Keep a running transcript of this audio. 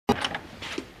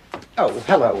Oh,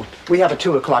 hello. We have a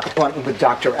 2 o'clock appointment with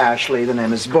Dr. Ashley. The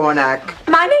name is Zbornak.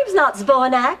 My name's not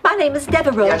Zbornak. My name is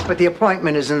Devereaux. Yes, but the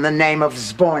appointment is in the name of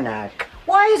Zbornak.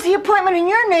 Why is the appointment in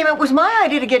your name? It was my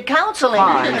idea to get counseling.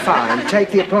 Fine.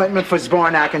 Take the appointment for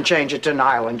Zbornak and change it to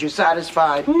Nyland. You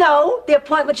satisfied? No, the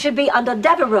appointment should be under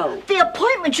Devereaux. The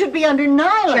appointment should be under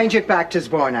Nyland. Change it back to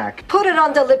Zbornak. Put it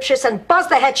under Lipschitz and buzz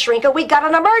the head shrinker. We got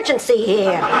an emergency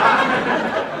here.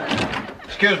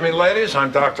 Excuse me, ladies.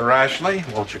 I'm Dr. Ashley.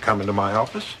 Won't you come into my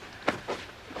office?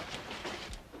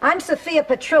 I'm Sophia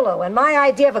Petrillo, and my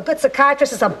idea of a good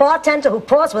psychiatrist is a bartender who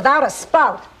pours without a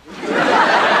spout.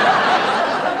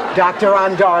 Doctor,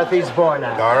 I'm Dorothy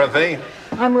Zbornak. Dorothy?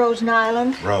 I'm Rose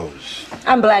Nyland. Rose.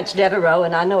 I'm Blanche Devereaux,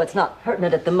 and I know it's not hurting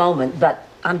it at the moment, but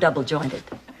I'm double-jointed.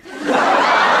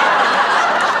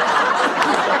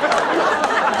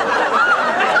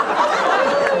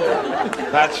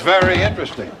 That's very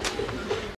interesting.